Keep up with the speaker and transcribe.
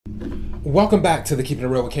Welcome back to the Keeping It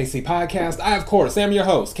Real with KC podcast. I, of course, am your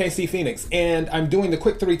host, KC Phoenix, and I'm doing the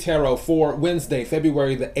Quick 3 Tarot for Wednesday,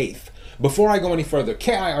 February the 8th. Before I go any further,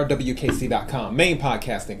 KIRWKC.com, main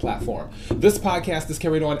podcasting platform. This podcast is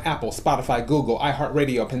carried on Apple, Spotify, Google,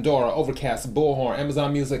 iHeartRadio, Pandora, Overcast, Bullhorn,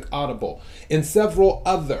 Amazon Music, Audible, and several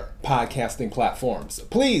other podcasting platforms.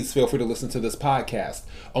 Please feel free to listen to this podcast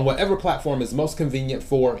on whatever platform is most convenient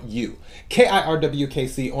for you.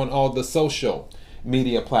 KIRWKC on all the social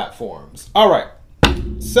media platforms. All right.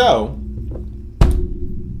 So,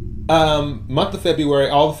 month of February,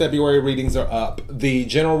 all the February readings are up. The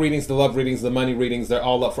general readings, the love readings, the money readings, they're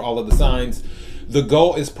all up for all of the signs. The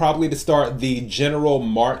goal is probably to start the general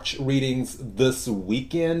March readings this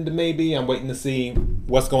weekend, maybe. I'm waiting to see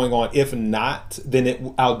what's going on. If not,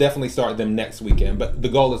 then I'll definitely start them next weekend. But the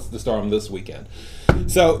goal is to start them this weekend.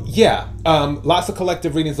 So, yeah, lots of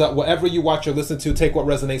collective readings up. Whatever you watch or listen to, take what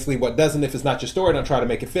resonates, leave what doesn't. If it's not your story, don't try to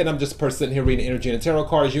make it fit. I'm just a person sitting here reading energy and tarot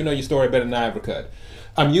cards. You know your story better than I ever could.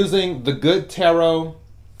 I'm using the Good Tarot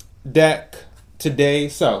deck today.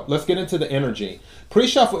 So, let's get into the energy.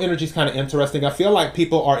 Pre-shuffle energy is kind of interesting. I feel like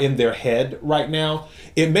people are in their head right now.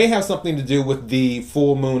 It may have something to do with the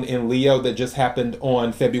full moon in Leo that just happened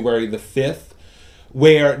on February the 5th,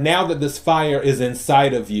 where now that this fire is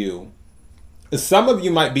inside of you, some of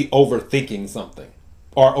you might be overthinking something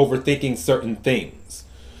or overthinking certain things.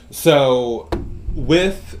 So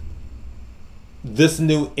with this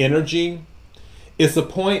new energy, it's a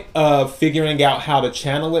point of figuring out how to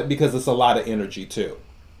channel it because it's a lot of energy too.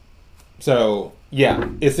 So yeah,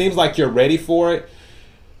 it seems like you're ready for it.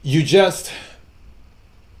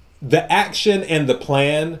 The action and the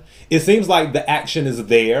plan, it seems like the action is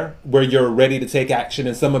there where you're ready to take action,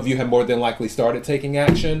 and some of you have more than likely started taking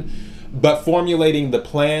action. But formulating the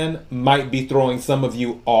plan might be throwing some of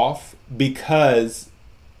you off because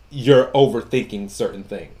you're overthinking certain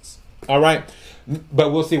things. All right?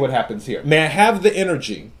 But we'll see what happens here. May I have the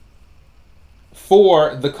energy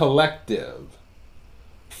for the collective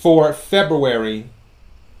for February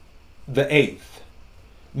the 8th?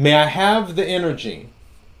 May I have the energy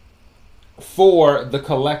for the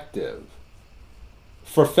collective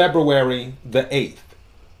for February the 8th?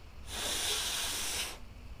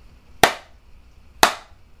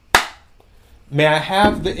 May I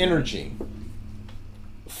have the energy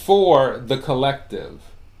for the collective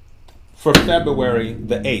for February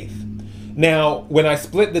the 8th? Now, when I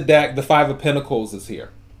split the deck, the Five of Pentacles is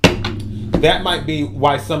here. That might be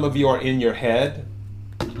why some of you are in your head.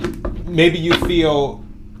 Maybe you feel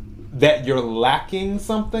that you're lacking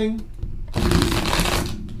something.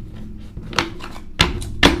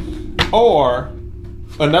 Or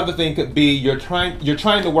another thing could be you're trying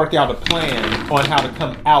to work out a plan on how to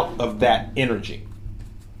come out of that energy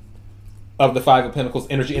of the Five of Pentacles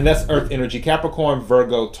energy, and that's Earth energy, Capricorn,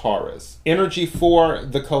 Virgo, Taurus. Energy for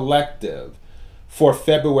the collective for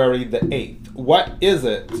February the 8th. What is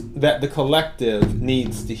it that the collective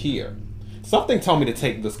needs to hear? Something told me to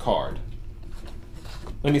take this card.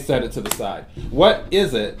 Let me set it to the side. What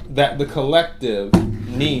is it that the collective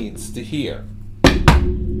needs to hear?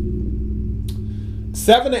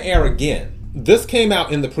 Seven of Air again. This came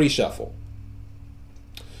out in the pre-shuffle.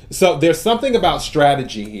 So there's something about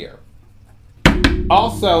strategy here.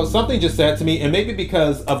 Also, something just said to me, and maybe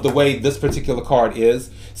because of the way this particular card is,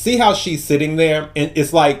 see how she's sitting there and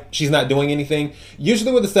it's like she's not doing anything?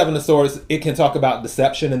 Usually with the Seven of Swords, it can talk about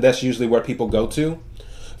deception, and that's usually where people go to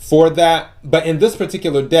for that. But in this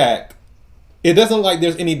particular deck, it doesn't look like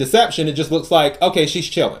there's any deception. It just looks like, okay, she's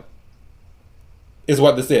chilling, is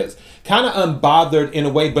what this is. Kind of unbothered in a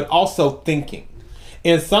way, but also thinking.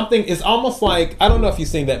 And something, it's almost like, I don't know if you've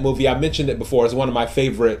seen that movie. I mentioned it before. It's one of my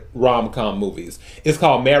favorite rom-com movies. It's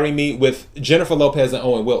called Marry Me with Jennifer Lopez and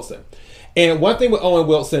Owen Wilson. And one thing with Owen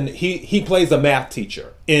Wilson, he plays a math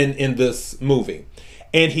teacher in this movie.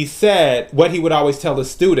 And he said what he would always tell his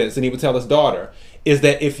students, and he would tell his daughter, is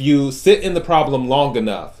that if you sit in the problem long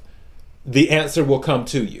enough, the answer will come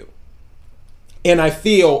to you. And I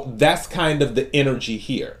feel that's kind of the energy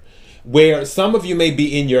here, where some of you may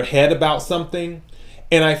be in your head about something.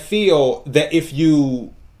 And I feel that if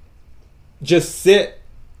you just sit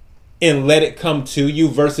and let it come to you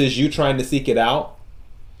versus you trying to seek it out,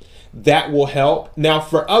 that will help. Now,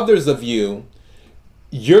 for others of you,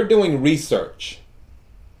 you're doing research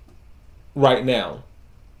right now.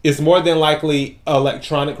 It's more than likely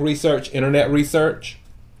electronic research, internet research.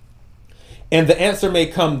 And the answer may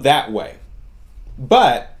come that way.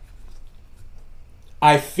 But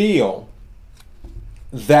I feel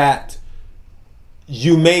that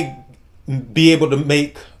you may be able to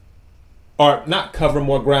make, or not cover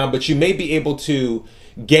more ground, but you may be able to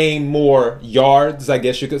gain more yards, I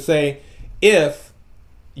guess you could say, if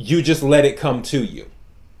you just let it come to you.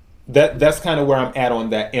 That's kind of where I'm at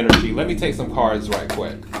on that energy. Let me take some cards right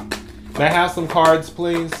quick. Can I have some cards,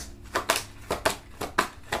 please?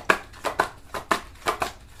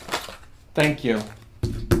 Thank you.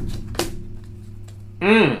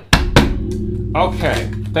 Okay,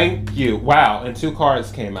 thank you. Wow, and 2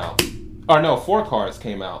 cards came out. Or no, 4 cards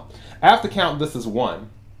came out. I have to count this as 1.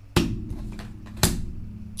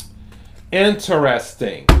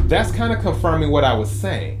 Interesting. That's kind of confirming what I was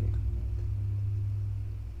saying.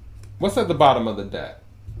 What's at the bottom of the deck?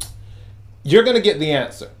 You're going to get the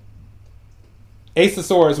answer. Ace of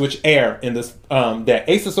Swords, which air in this deck.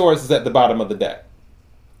 Ace of Swords is at the bottom of the deck.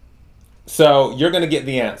 So you're going to get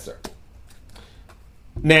the answer.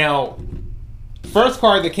 Now, first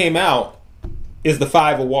card that came out is the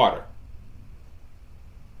 5 of water.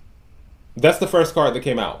 That's the first card that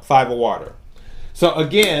came out, 5 of water. So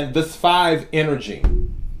again, this 5 energy,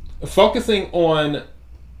 focusing on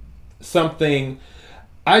something,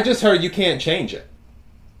 I just heard you can't change it.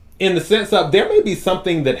 In the sense of there may be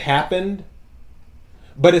something that happened,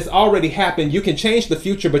 but it's already happened. You can change the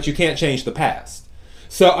future, but you can't change the past.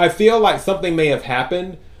 So I feel like something may have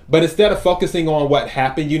happened, but instead of focusing on what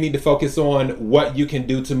happened, you need to focus on what you can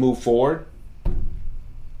do to move forward.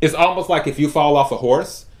 It's almost like if you fall off a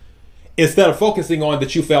horse, instead of focusing on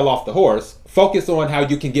that you fell off the horse, focus on how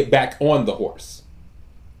you can get back on the horse.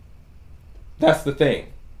 That's the thing.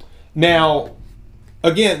 Now,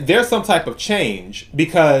 again, there's some type of change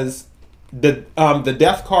because the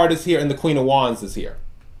Death card is here and the Queen of Wands is here.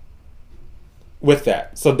 With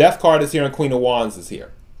that. So Death card is here and Queen of Wands is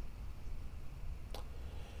here.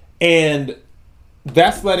 And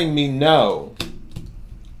that's letting me know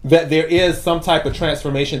that there is some type of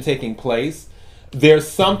transformation taking place. There's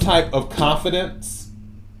some type of confidence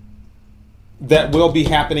that will be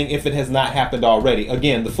happening if it has not happened already.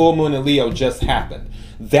 Again, the full moon in Leo just happened.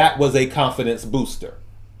 That was a confidence booster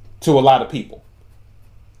to a lot of people.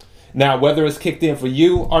 Now, whether it's kicked in for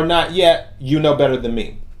you or not yet, you know better than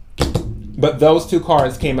me. But those 2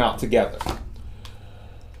 cards came out together.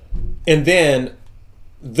 And then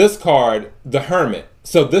this card, the Hermit.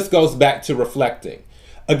 So this goes back to reflecting.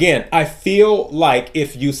 Again, I feel like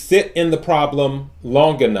if you sit in the problem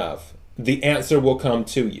long enough, the answer will come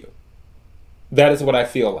to you. That is what I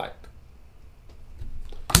feel like.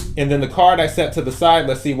 And then the card I set to the side,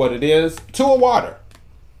 let's see what it is. 2 of water.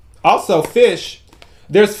 Also fish.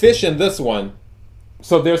 There's fish in this one.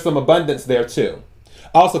 So there's some abundance there too.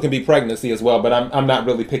 Also can be pregnancy as well, but I'm not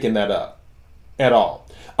really picking that up at all.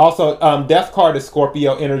 Also, Death card is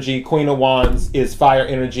Scorpio energy. Queen of Wands is fire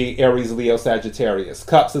energy. Aries, Leo, Sagittarius.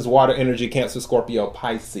 Cups is water energy. Cancer, Scorpio,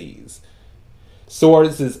 Pisces.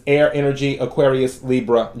 Swords is air energy. Aquarius,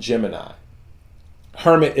 Libra, Gemini.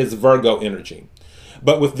 Hermit is Virgo energy.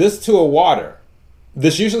 But with this 2 of water,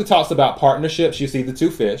 this usually talks about partnerships. You see the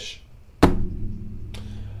 2 fish.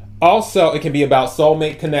 Also, it can be about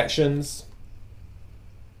soulmate connections.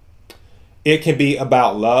 It can be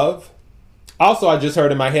about love. Also, I just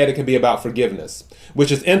heard in my head it could be about forgiveness,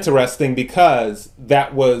 which is interesting because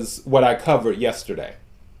that was what I covered yesterday.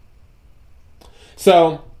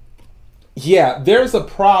 So, yeah, there's a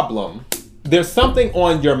problem. There's something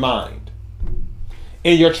on your mind,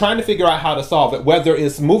 and you're trying to figure out how to solve it, whether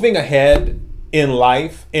it's moving ahead in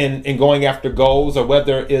life and going after goals, or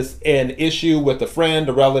whether it's an issue with a friend,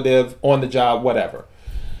 a relative, on the job, whatever.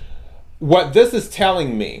 What this is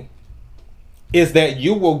telling me is that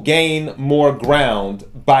you will gain more ground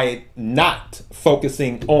by not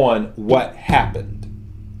focusing on what happened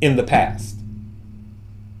in the past.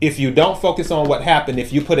 If you don't focus on what happened,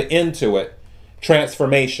 if you put an end to it,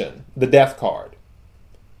 transformation, the Death card,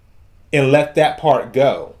 and let that part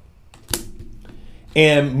go,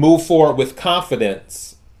 and move forward with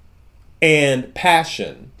confidence and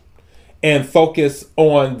passion, and focus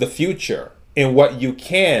on the future and what you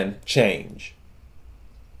can change,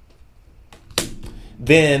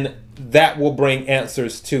 then that will bring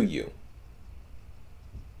answers to you.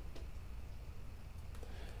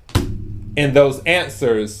 And those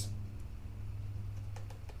answers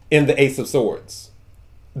in the Ace of Swords,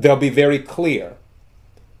 they'll be very clear.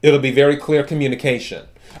 It'll be very clear communication.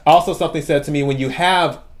 Also, something said to me, when you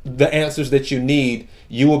have the answers that you need,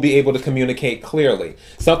 you will be able to communicate clearly.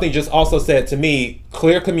 Something just also said to me,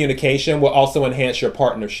 clear communication will also enhance your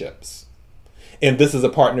partnerships. And this is a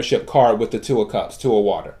partnership card with the 2 of Cups, 2 of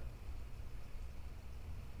water.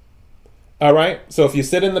 All right. So if you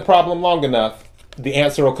sit in the problem long enough, the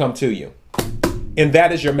answer will come to you. And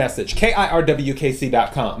that is your message.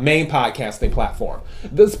 KIRWKC.com, main podcasting platform.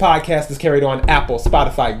 This podcast is carried on Apple,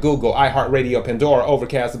 Spotify, Google, iHeartRadio, Pandora,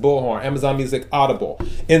 Overcast, Bullhorn, Amazon Music, Audible,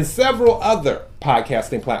 and several other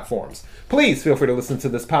podcasting platforms. Please feel free to listen to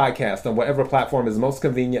this podcast on whatever platform is most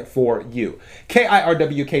convenient for you.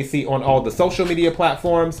 KIRWKC on all the social media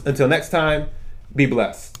platforms. Until next time, be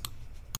blessed.